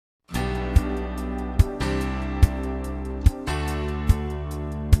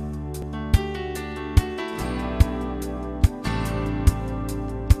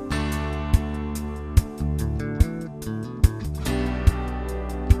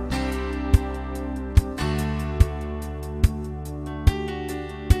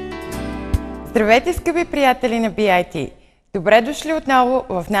Здравейте, скъпи приятели на BIT! Добре дошли отново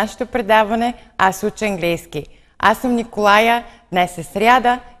в нашето предаване Аз уча английски. Аз съм Николая, днес е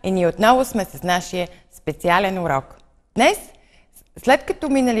сряда и ние отново сме с нашия специален урок. Днес, след като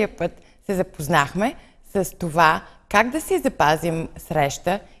миналия път се запознахме с това как да си запазим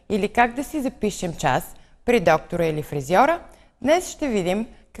среща или как да си запишем час при доктора или фризьора, днес ще видим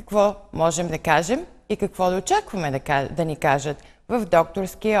какво можем да кажем и какво да очакваме да ни кажат в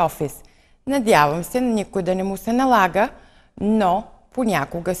докторския офис. Надявам се никой да не му се налага, но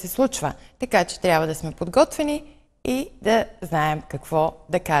понякога се случва. Така че трябва да сме подготвени и да знаем какво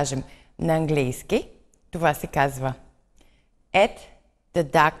да кажем. На английски това се казва at the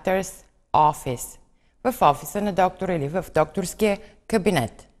doctor's office. В офиса на доктора или в докторския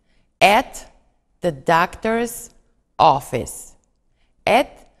кабинет. At the doctor's office. At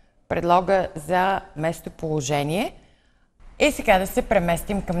предлога за местоположение. И сега да се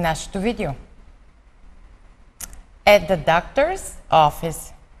преместим към нашето видео. At the doctor's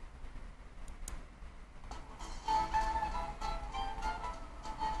office.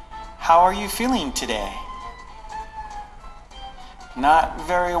 How are you feeling today? Not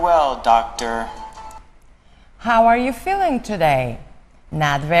very well, doctor. How are you feeling today?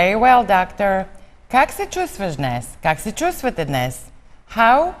 Not very well, doctor. Как се чувстваш днес? Как се чувствате днес?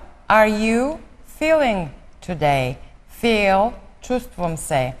 How are you feeling today? Feel, чувствам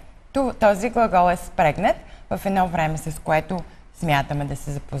се. Този глагол е спрегнат в едно време, с което смятаме да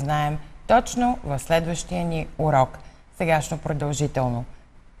се запознаем точно в следващия ни урок. Сегашно продължително.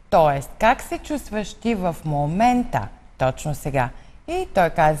 Тоест, как се чувстваш ти в момента, точно сега? И той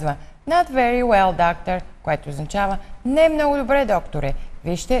казва Not very well, doctor, което означава не много добре, докторе.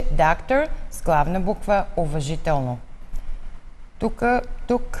 Вижте, doctor с главна буква уважително.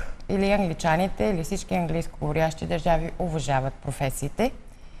 Тук или англичаните, или всички английско говорящи държави уважават професиите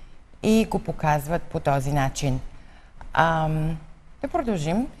и го показват по този начин. Да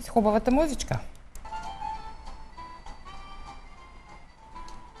продължим с хубавата музичка.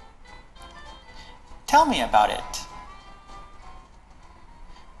 Tell me about it.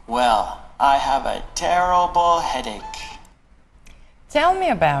 Well, I have a terrible headache. Tell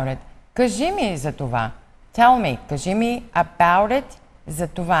me about it. Кажи ми за това. Tell me. Кажи ми about it. За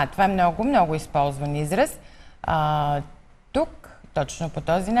това. Това е много използван израз. Тук точно по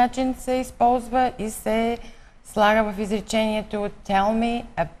този начин се използва и се слага в изречението Tell me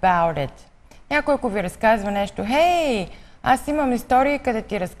about it. Някой, ако ви разказва нещо, Hey, аз имам история, къде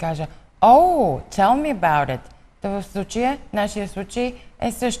ти разкажа. Oh, tell me about it. Та в случая, нашия случай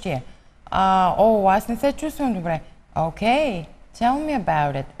е същия. Аз не се чувствам добре. Okay, tell me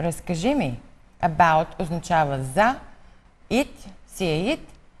about it. Разкажи ми. About означава за. It си е it.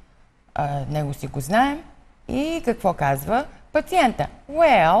 Него си го знаем. И какво казва пациента?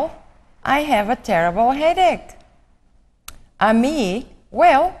 Well, I have a terrible headache.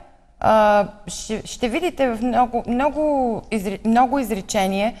 Ще видите в много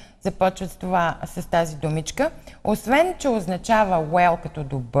изречения започват с тази думичка. Освен, че означава well като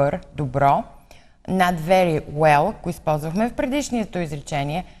добро, not very well, го използвахме в предишното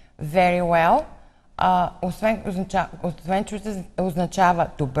изречение, very well, освен, че означава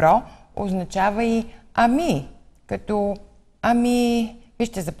добро, означава и като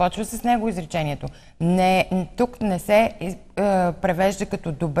вижте, започва с него изречението. Тук не се превежда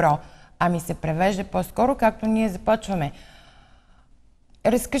като добро, се превежда по-скоро, както ние започваме.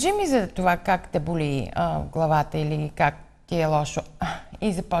 Разкажи ми за това как те боли главата или как ти е лошо.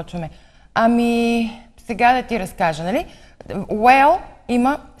 И започваме. Сега да ти разкажа, нали? Well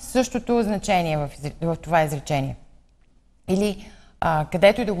има същото значение в това изречение. Или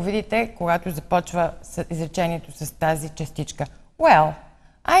където и да го видите, когато започва изречението с тази частичка. Well,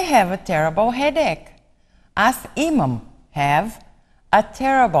 I have a terrible headache. Аз имам have a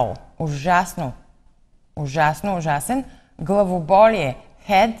terrible, ужасен, главоболие.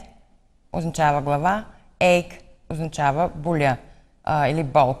 Head означава глава, ache означава боля или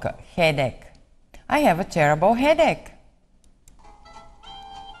болка. Headache. I have a terrible headache.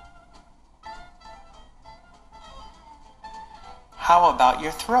 How about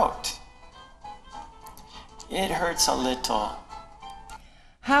your throat? It hurts a little.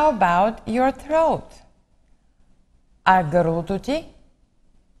 How about your throat? А гърлото ти?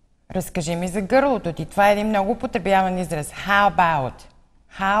 Разкажи ми за гърлото ти. Това е един много употребяван израз. How about?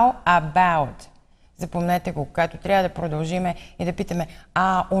 How about? Запомнете го, когато трябва да продължиме и да питаме,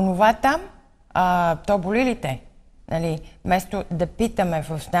 онова там, то боли ли те? Нали, вместо да питаме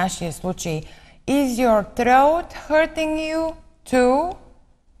в нашия случай, is your throat hurting you too?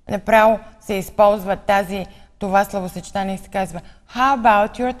 Направо се използва това словосъчетание и се казва How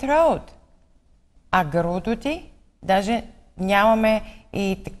about your throat? А гърлото ти, даже нямаме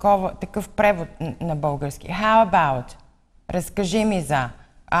и такъв превод на български. How about? Разкажи ми за.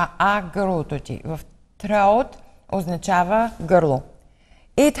 Гърлото ти. В throat означава гърло.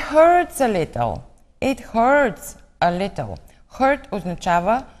 It hurts a little. It hurts a little. Hurt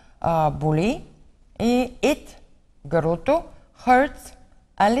означава боли и it, гърлото, hurts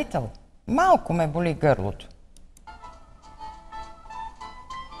a little. Малко ме боли гърлото.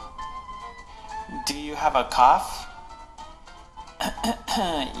 Do you have a cough?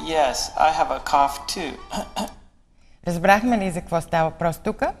 Yes, I have a cough too. Разбрахме ли за какво става въпрос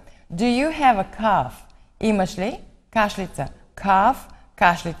тук? Do you have a cough? Имаш ли кашлица? Cough,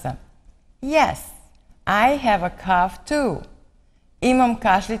 кашлица. Yes, I have a cough too. Имам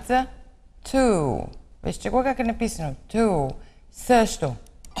кашлица too. Вижте го как е написано. Too. Също.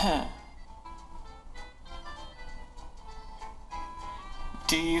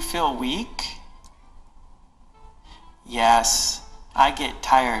 Do you feel weak? Yes, I get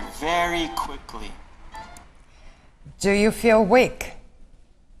tired very quickly. Do you feel weak?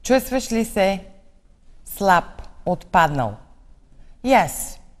 Чувстваш ли се слаб, отпаднал?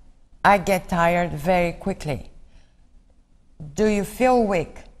 Yes, I get tired very quickly. Do you feel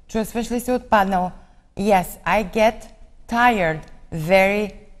weak? Чувстваш ли се отпаднал? Yes, I get tired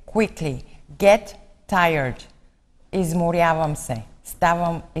very quickly. Get tired. Изморявам се.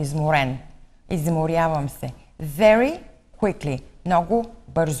 Ставам изморен. Изморявам се. Very quickly. Много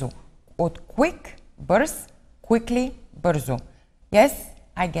бързо. От quick, бърз, quickly, бързо. Yes,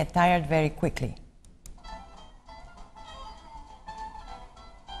 I get tired very quickly.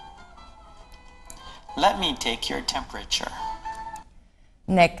 Let me take your temperature.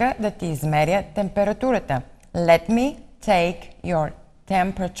 Нека да ти измеря температурата. Let me take your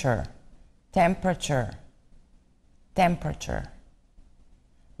temperature. Temperature. Temperature.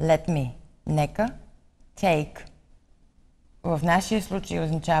 Let me. Нека. Take. В нашия случай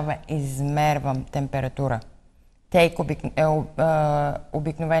означава измервам температура. Take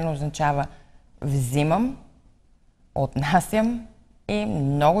обикновено означава взимам, отнасям и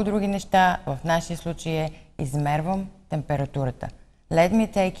много други неща. В нашия случай е измервам температурата. Let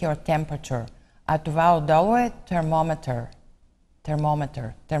me take your temperature. А това отдолу е thermometer.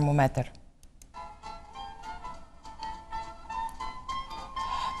 Thermometer. Термометър.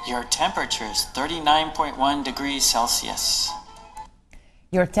 Your temperature is 39.1 degrees Celsius.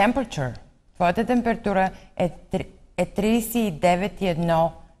 Your temperature. Твоята температура е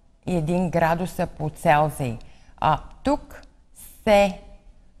 39,1 градуса по Целзий. Тук се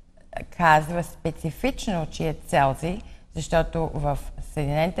казва специфично, че е Целзий, защото в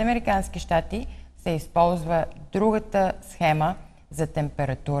Съединените американски щати се използва другата схема за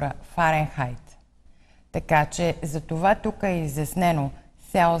температура Фаренхайт. Така че за това тук е изяснено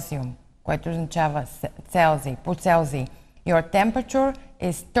Целзиум, което означава Целзий, по Целзий. Your temperature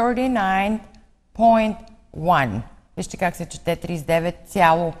is 39.1. Вижте как се чете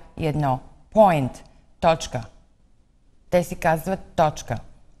 39,1. Point. Точка. Те си казват точка.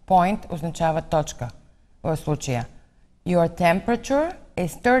 Point означава точка в случая. Your temperature is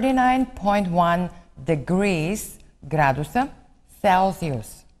 39.1 degrees градуса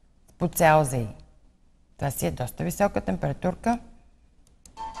Celsius по Целзий. Това си е доста висока температурка.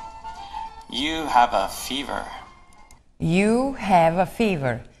 You have a fever. You have a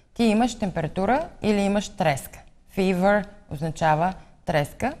fever. Ти имаш температура или имаш треска. Fever означава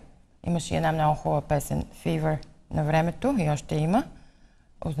треска. Имаше една много хубава песен Fever на времето и още има.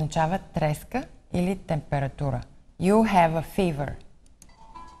 Означава треска или температура. You have a fever.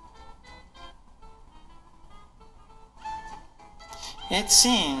 It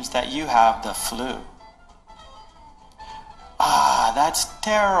seems that you have the flu. That's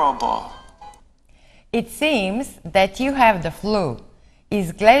terrible. It seems that you have the flu.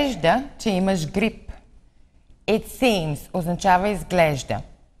 Изглежда, че имаш грип. It seems означава изглежда.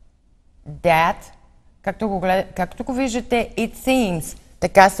 That, както го виждате, it seems,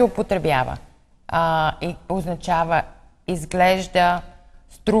 така се употребява. И означава изглежда,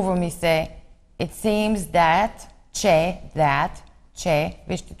 струва ми се. It seems that, че,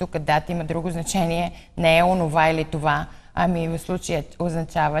 вижте тук that има друго значение, не е онова или това, ами в случая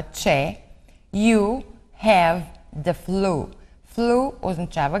означава, че you have the flu. Flu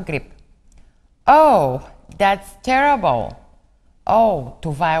означава грип. Oh, that's terrible.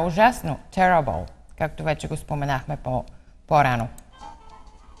 Това е ужасно. Terrible. Както вече го споменахме по-рано.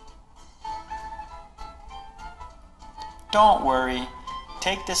 Don't worry.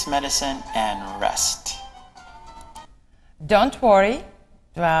 Take this medicine and rest. Don't worry.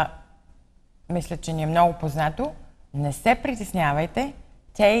 Това мисля, че ни е много познато. Не се притеснявайте.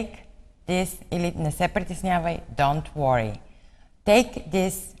 Take this, или не се притеснявай, don't worry. Take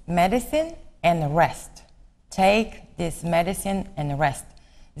this medicine and rest. Take this medicine and rest.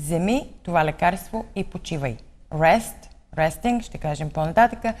 Вземи това лекарство и почивай. Rest, resting, ще кажем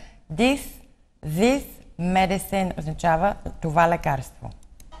по-нататъка. This medicine означава това лекарство.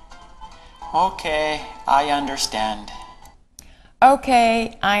 Okay, I understand.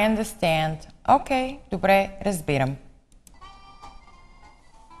 Okay, I understand. Okay, добре, разбирам.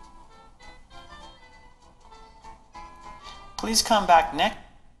 Please come back next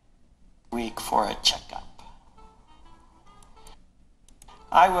week for a checkup.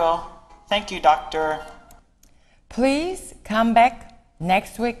 I will. Thank you, doctor. Please come back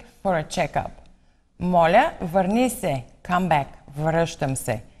next week for a checkup. Моля, върни се. Come back. Връщам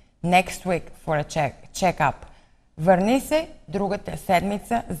се. Next week for a check-up. Върни се другата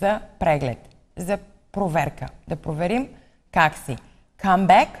седмица за преглед, за проверка. Да проверим как си. Come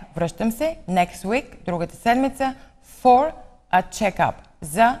back. Връщам се. Next week. Другата седмица for a check-up.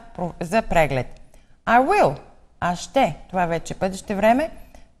 За преглед. I will. Аз ще. Това вече бъдеще време.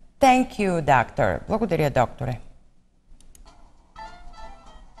 Thank you, doctor. Благодаря, докторе.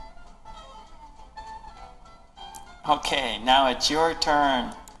 Okay, now it's your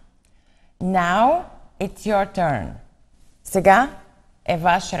turn. Now it's your turn. Сега е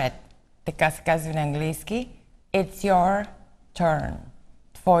ваш ред. Така се казва на английски. It's your turn.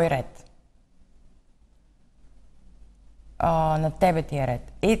 Твой ред. На тебе ти е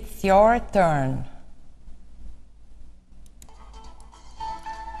ред. It's your turn.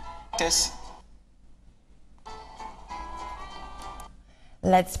 This.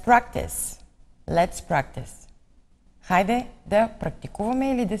 Let's practice. Let's practice. Хайде да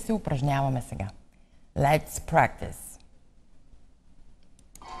практикуваме или да се упражняваме сега. Let's practice.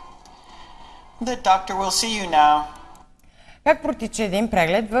 The doctor will see you now. Как протича един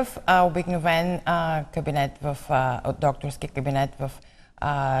преглед в обикновен кабинет, от докторски кабинет в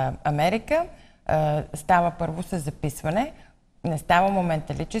Америка? Става първо с записване, не става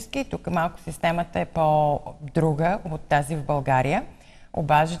моменталически. Тук малко системата е по-друга от тази в България.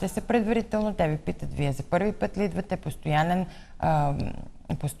 Обаждате се предварително, те ви питат, вие за първи път ли идвате,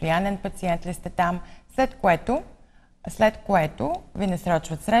 постоянен пациент ли сте там, след което ви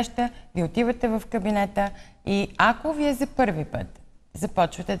насрочват среща, ви отивате в кабинета и ако вие за първи път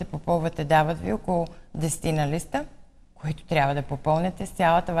започвате да попълвате, дават ви около 10 на листа, които трябва да попълните с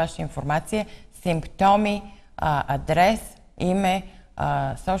цялата ваша информация, симптоми, адрес, име,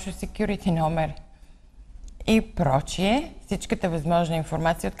 social security номер и прочие, всичката възможна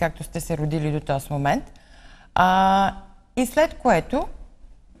информация, откакто сте се родили до този момент. И след което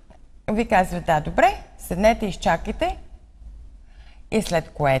ви казват, да, добре, седнете и изчакайте. И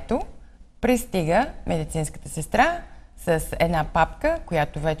след което пристига медицинската сестра с една папка,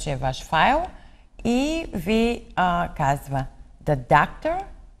 която вече е ваш файл и ви казва The doctor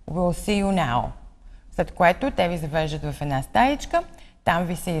will see you now. След което те ви завеждат в една стаичка, там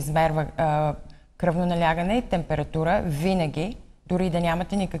ви се измерва кръвно налягане и температура винаги, дори да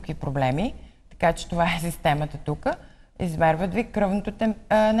нямате никакви проблеми. Така че това е системата тук. Измерват ви кръвното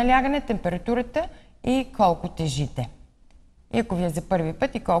налягане, температурата и колко тежите. И ако ви е за първи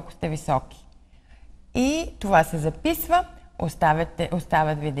път и колко сте високи. И това се записва,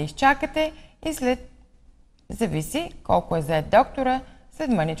 оставят ви да изчакате и зависи колко е зает доктора, след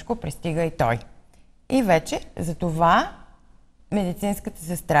мъничко пристига и той. И вече за това медицинската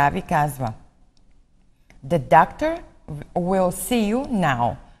сестра ви казва The doctor will see you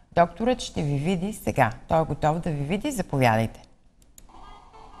now. Докторът ще ви види сега. Той е готов да ви види. Заповядайте.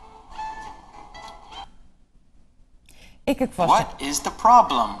 И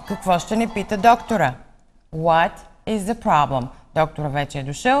какво ще ни пита доктора? What is the problem? Доктора вече е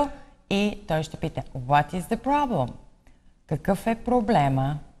дошъл и той ще пита What is the problem? Какъв е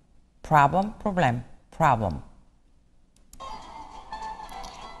проблема? Проблем. Problem.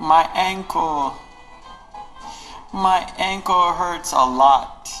 My ankle hurts a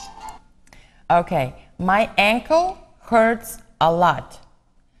lot. Okay. My ankle hurts a lot.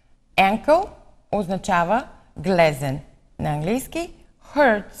 Ankle означава глезен. На английски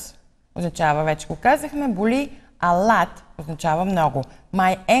hurts означава, вече го казахме, боли, a lot означава много.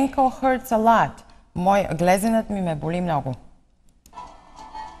 My ankle hurts a lot. Глезенът ми ме боли много.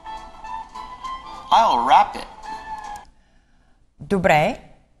 I'll wrap it. Добре.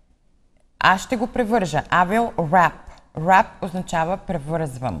 Аз ще го превържа. I will wrap. Wrap означава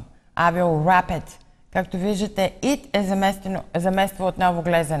превързвам. I will wrap it. Както виждате, it е замества отново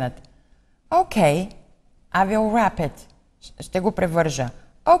глезенът. Okay. I will wrap it. Ще го превържа.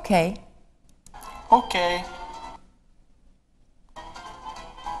 Okay.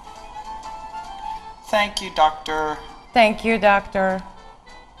 Thank you, doctor. Thank you, doctor.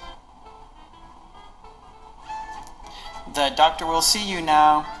 The doctor will see you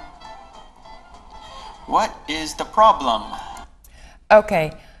now. What is the problem? Okay.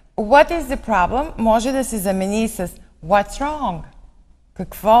 What is the problem? Може да се замени с what's wrong.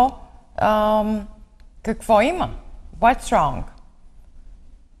 Какво има? What's wrong?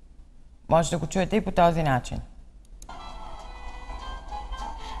 Може да го чуете и по този начин.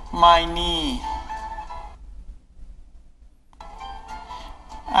 My knee.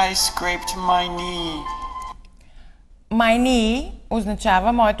 I scraped my knee. My knee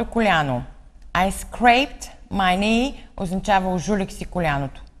означава моето коляно. I scraped my knee означава ожулих си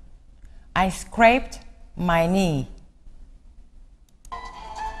коляното. I scraped my knee.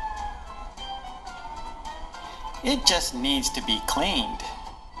 It just needs to be cleaned.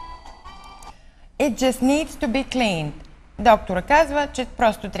 It just needs to be cleaned. Доктора казва, че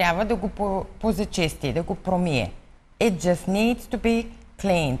просто трябва да го позачисти, да го промие. It just needs to be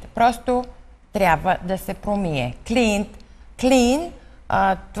cleaned. Просто трябва да се промие. Cleaned. Clean.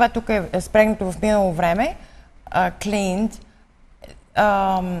 Това тук е спрегнато в минало време. Cleaned.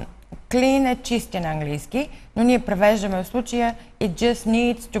 Clean е чисти на английски, но ние превеждаме в случая it just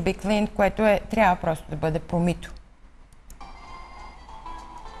needs to be cleaned, което трябва просто да бъде промито.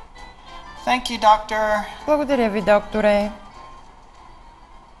 Thank you, doctor. Благодаря ви, докторе.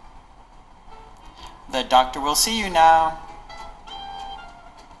 The doctor will see you now.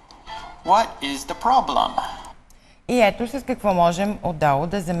 What is the problem? И ето с какво можем отдолу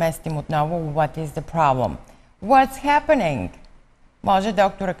да заместим отново what is the problem. What's happening? Може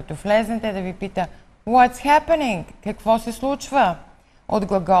доктора, като влезнете, да ви пита what's happening? Какво се случва? От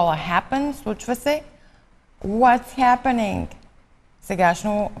глагола happen, случва се. What's happening?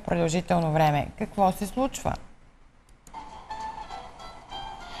 Сегашно продължително време. Какво се случва?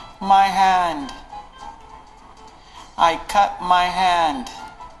 My hand. I cut my hand.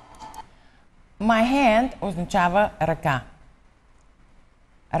 My hand означава ръка.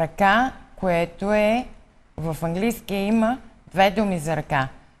 Ръка, което е в английски има две думи за ръка.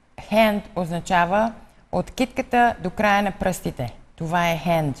 Hand означава от китката до края на пръстите. Това е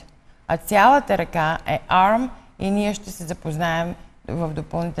hand. А цялата ръка е arm и ние ще се запознаем в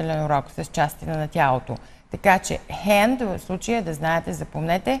допълнителен урок с частите на тялото. Така че hand в случая да знаете,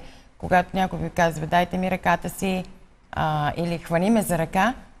 запомнете, когато някой ви казва дайте ми ръката си или хвани ме за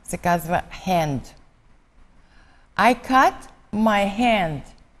ръка, се казва hand. I cut my hand,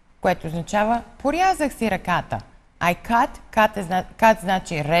 което означава порязах си ръката. I cut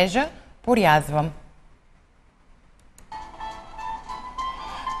значи режа, порязвам.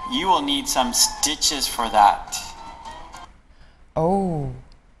 You will need some stitches for that.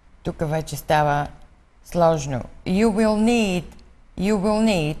 Тук вече става сложно. You will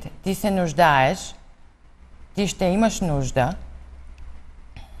need, ти се нуждаеш, ти ще имаш нужда.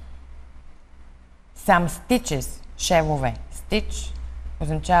 Some stitches, шевове. Stitch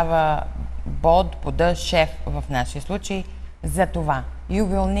означава bod, пода, шев в нашия случай. За това. You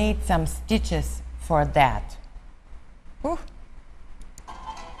will need some stitches for that.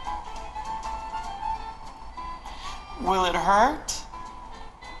 Will it hurt?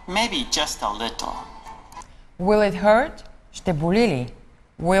 Maybe just a little. Will it hurt? Ще боли ли?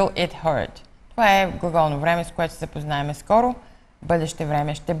 Will it hurt? Това е глаголно време, с което се запознаем скоро. Бъдеще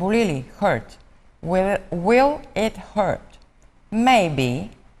време. Ще боли ли? Hurt. Will it hurt? Maybe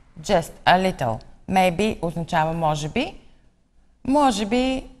just a little. Maybe означава може би. Може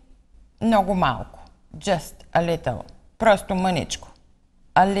би много малко. Just a little. Просто мъничко.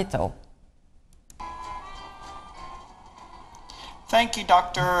 A little. Thank you,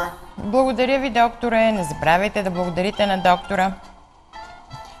 doctor. Благодаря ви, докторе. Не забравяйте да благодарите на доктора.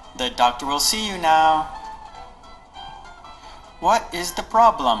 The doctor will see you now. What is the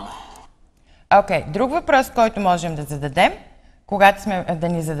problem? Окей, друг въпрос, който можем да зададем, когато сме да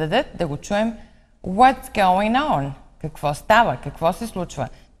ни зададат, да го чуем. What's going on? Какво става? Какво се случва?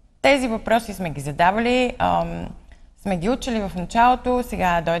 Тези въпроси сме ги задавали, сме ги учили в началото,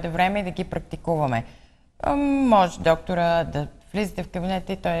 сега дойде време да ги практикуваме. Може доктора да влизате в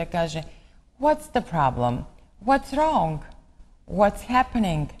кабинета и той да каже What's the problem? What's wrong? What's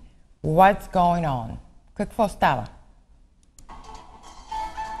happening? What's going on? Какво става?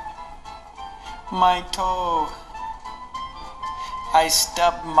 My toe. I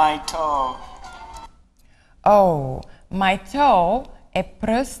stubbed my toe. My toe е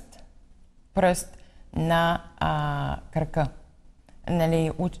пръст на крака.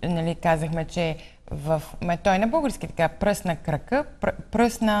 Нали, казахме, че той на български така пръст на крака,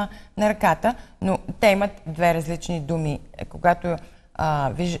 пръст на ръката, но те имат две различни думи. Когато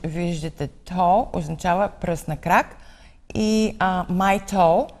Виждате, toe означава пръст на крак и my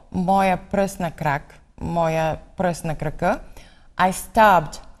toe, моя пръст на крак, моя пръст на крака. I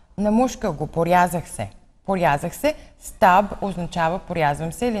stabbed, намушках го, порязах се. Порязах се. Stab означава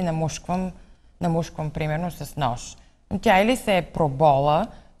порязвам се или намушквам примерно с нож. Но тя или се е пробола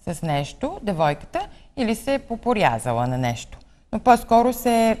с нещо, девойката, или се е попорязала на нещо. Но по-скоро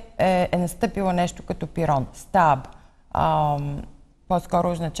е настъпила нещо като пирон. Stab.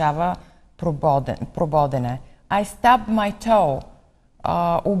 По-скоро означава прободене. I stabbed my toe.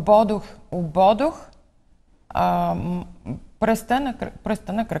 Ободох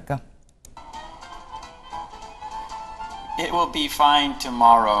пръста на крака. It will be fine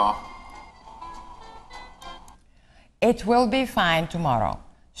tomorrow. It will be fine tomorrow.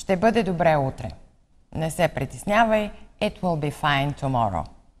 Ще бъде добре утре. Не се притеснявай. It will be fine tomorrow.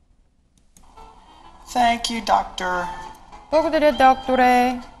 Thank you, doctor. Благодаря,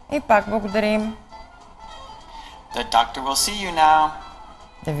 докторе. И пак благодарим. The doctor will see you now.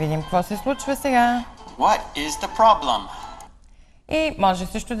 Да видим какво се случва сега. What is the problem? И може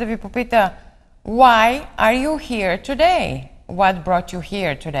също да ви попита Why are you here today? What brought you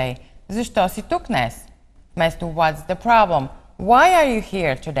here today? Защо си тук днес? Вместо What's the problem? Why are you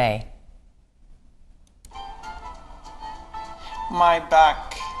here today? My back.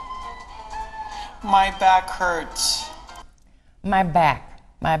 My back hurts. My back.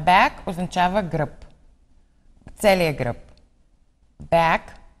 My back означава гръб. Целият гръб. Back,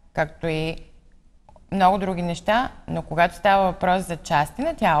 както и много други неща, но когато става въпрос за части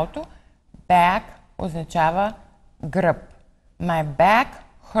на тялото, back означава гръб. My back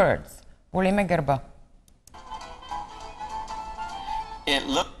hurts. Боли ме гърба. It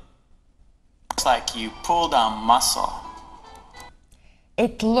looks like you pulled a muscle.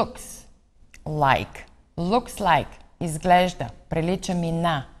 It looks like, изглежда, прилича ми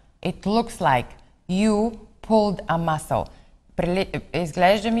на. It looks like you pulled a muscle.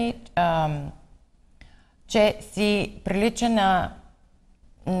 Изглежда ми, че си прилича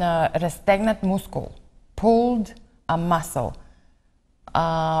на разтегнат мускул. Pulled a muscle.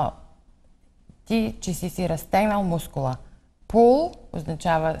 Ти, че си разтегнал мускула. Pull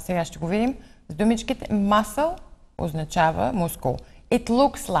означава, сега ще го видим, с думичките muscle означава мускул. It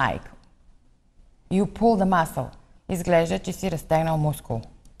looks like you pulled a muscle. Изглежда, че си разтегнал мускул.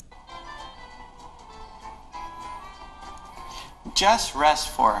 Just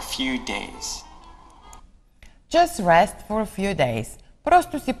rest for a few days. Just rest for a few days.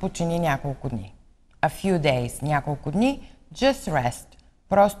 Просто си почини няколко дни. A few days, няколко дни. Just rest.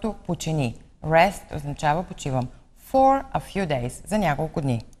 Просто почини. Rest означава почивам. For a few days, за няколко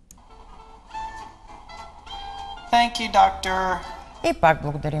дни. Thank you, doctor. И пак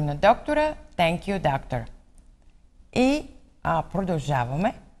благодарим на доктора. Thank you, doctor. И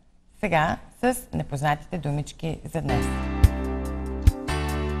продължаваме сега с непознатите думички за днес.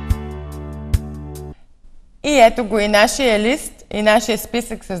 И ето го и нашия лист, и нашия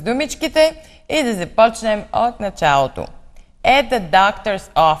списък с думичките. И да започнем от началото. At the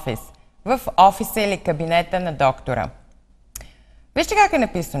doctor's office. В офиса или кабинета на доктора. Вижте как е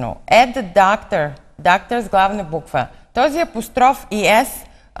написано. At the doctor. Doctor с главна буква. Този апостроф и S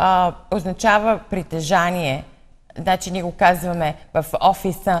означава притежание. Значи ние го казваме в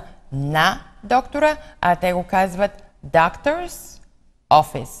офиса на доктора, а те го казват doctor's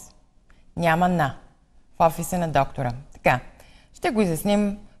office. Няма на. В офиса на доктора. Така. Ще го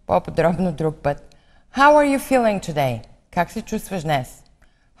изясним по-подробно друг път. How are you feeling today? Как се чувстваш днес?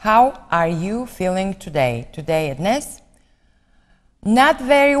 How are you feeling today? Today е днес. Not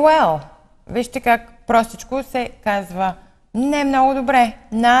very well. Вижте как простичко се казва не много добре.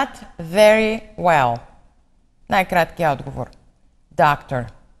 Not very well. Най-краткият отговор. Doctor.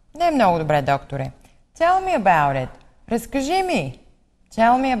 Не много добре, докторе. Tell me about it. Разкажи ми.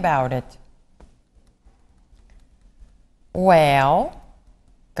 Tell me about it. Well,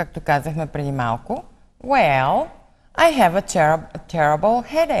 както казахме преди малко. Well, I have a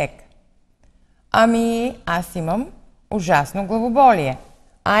terrible headache. Ами, аз имам ужасно главоболие.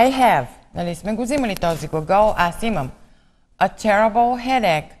 I have. Нали сме го взимали този глагол? Аз имам. A terrible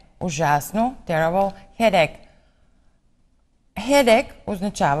headache. Ужасно. Terrible headache. Headache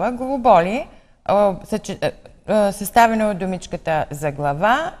означава главоболие, съставено от думичката за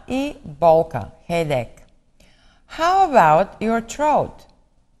глава и болка. Headache. How about your throat?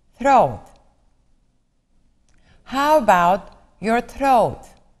 Throat. How about your throat?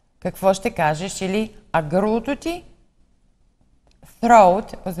 Какво ще кажеш или гърлото ти?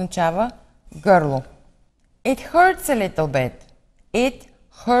 Throat означава гърло. It hurts a little bit. It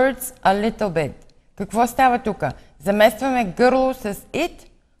hurts a little bit. Какво става тук? Заместваме гърло с it.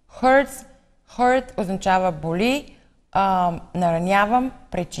 Hurts. Hurt означава боли. Наранявам,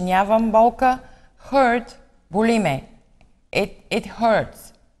 причинявам болка. Hurt, боли ме. It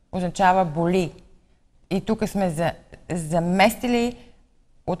hurts означава боли. И тук сме заместили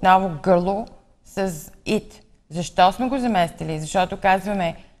отново гърло с it. Защо сме го заместили? Защото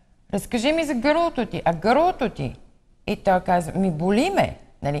казваме, разкажи ми за гърлото ти, а гърлото ти? И той казва, ми боли ме.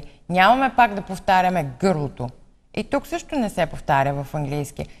 Нали? Нямаме пак да повтаряме гърлото. И тук също не се повтаря в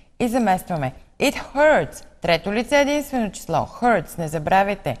английски. И заместваме. It hurts. Трето лице единствено число. Hurts. Не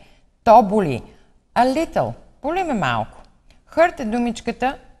забравяйте. То боли. A little. Боли ме малко. Hurt е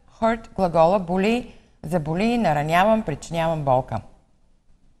думичката. Hurt, глагола, боли, заболи, наранявам, причинявам болка.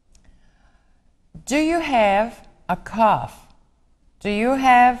 Do you have a cough? Do you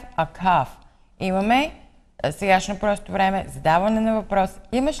have a cough? Имаме сегашно просто време задаване на въпрос.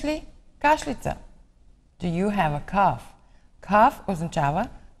 Имаш ли кашлица? Do you have a cough? Cough означава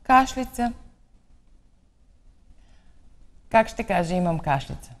кашлица. Как ще кажа имам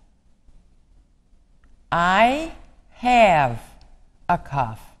кашлица? I have a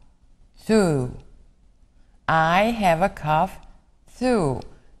cough. Too. I have a cough too.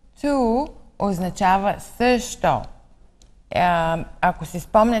 Too означава също. Ако си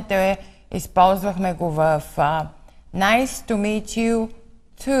спомняте, използвахме го в Nice to meet you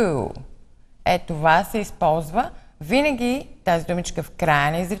too. Това се използва винаги тази думичка в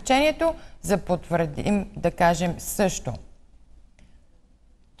края на изречението, за потвърдим да кажем също.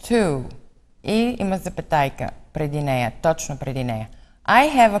 To. И има запетайка преди нея, точно преди нея.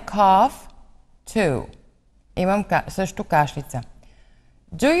 I have a cough too. Имам също кашлица.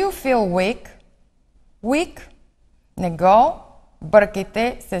 Do you feel weak? Weak. Не го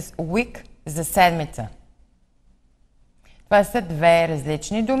бъркайте с week за седмица. Това са две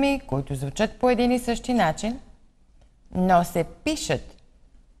различни думи, които звучат по един и същи начин, но се пишат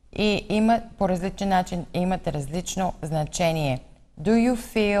и имат по различен начин, имат различно значение. Do you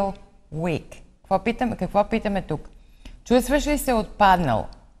feel weak? Какво питаме тук? Чувстваш ли се отпаднал?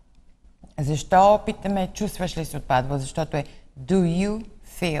 Защо питаме чувстваш ли се отпаднал? Защото е do you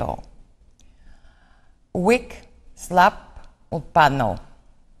feel? Weak, слаб, отпаднал.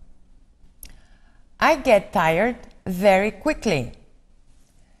 I get tired very quickly.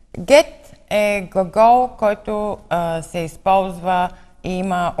 Get е глагол, който се използва и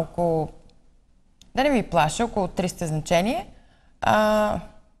има около, да не ми плаша, около 300 значения.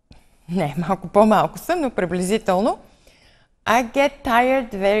 Не, малко по-малко са, но приблизително. I get tired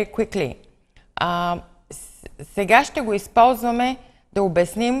very quickly. Сега ще го използваме да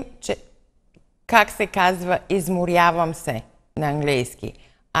обясним, че как се казва изморявам се на английски.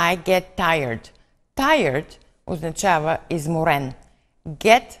 I get tired. Tired означава изморен.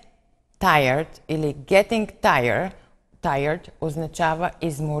 Get tired или getting tired означава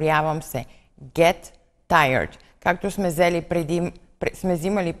изморявам се. Get tired. Както сме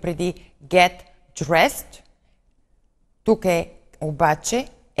взимали преди get dressed, тук обаче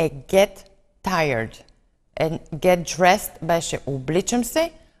е get tired. Get dressed беше обличам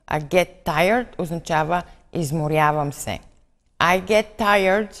се, а get tired означава изморявам се. I get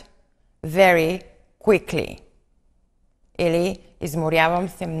tired very quickly. Или изморявам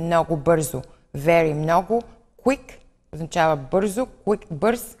се много бързо. Very много. Quick означава бързо.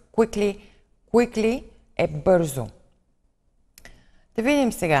 Бърз. Quickly е бързо. Да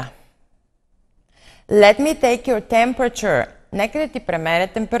видим сега. Let me take your temperature. Нека да ти премеря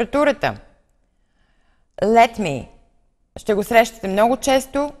температурата. Let me. Ще го срещате много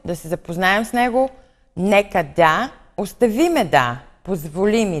често, да се запознаем с него. Нека да. Остави ме да.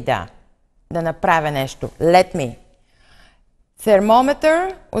 Позволи ми да направя нещо. Let me.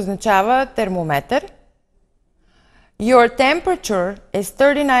 Thermometer означава термометър. Your temperature is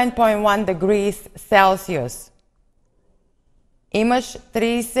 39.1 degrees Celsius. Имаш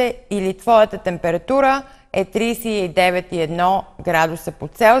 30 или твоята температура е 39,1 градуса по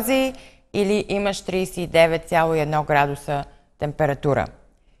Целзий или имаш 39,1 градуса температура.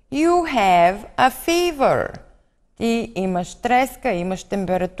 You have a fever. Ти имаш треска, имаш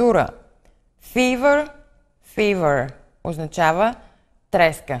температура. Fever означава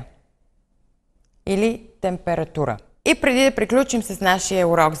треска или температура. И преди да приключим с нашия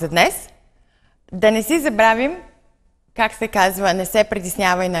урок за днес, да не си забравим как се казва не се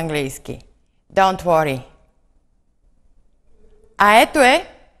притеснявай на английски. Don't worry. А ето е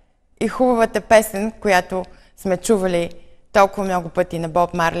и хубавата песен, която сме чували толкова много пъти на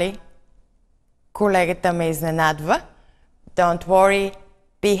Боб Марли. Колегата ме изненадва. Don't worry,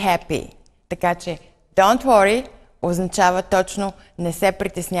 be happy. Така че don't worry означава точно не се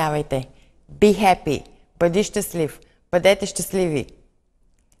притеснявайте. Be happy. Бъди щастлив. Бъдете щастливи.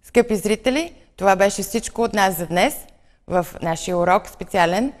 Скъпи зрители, това беше всичко от нас за днес в нашия урок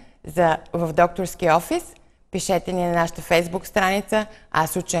специален в докторския офис. Пишете ни на нашата фейсбук страница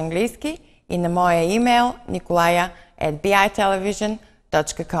Аз уча английски и на моя имейл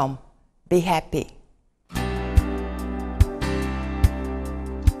Николая@bitelevision.com. Be happy!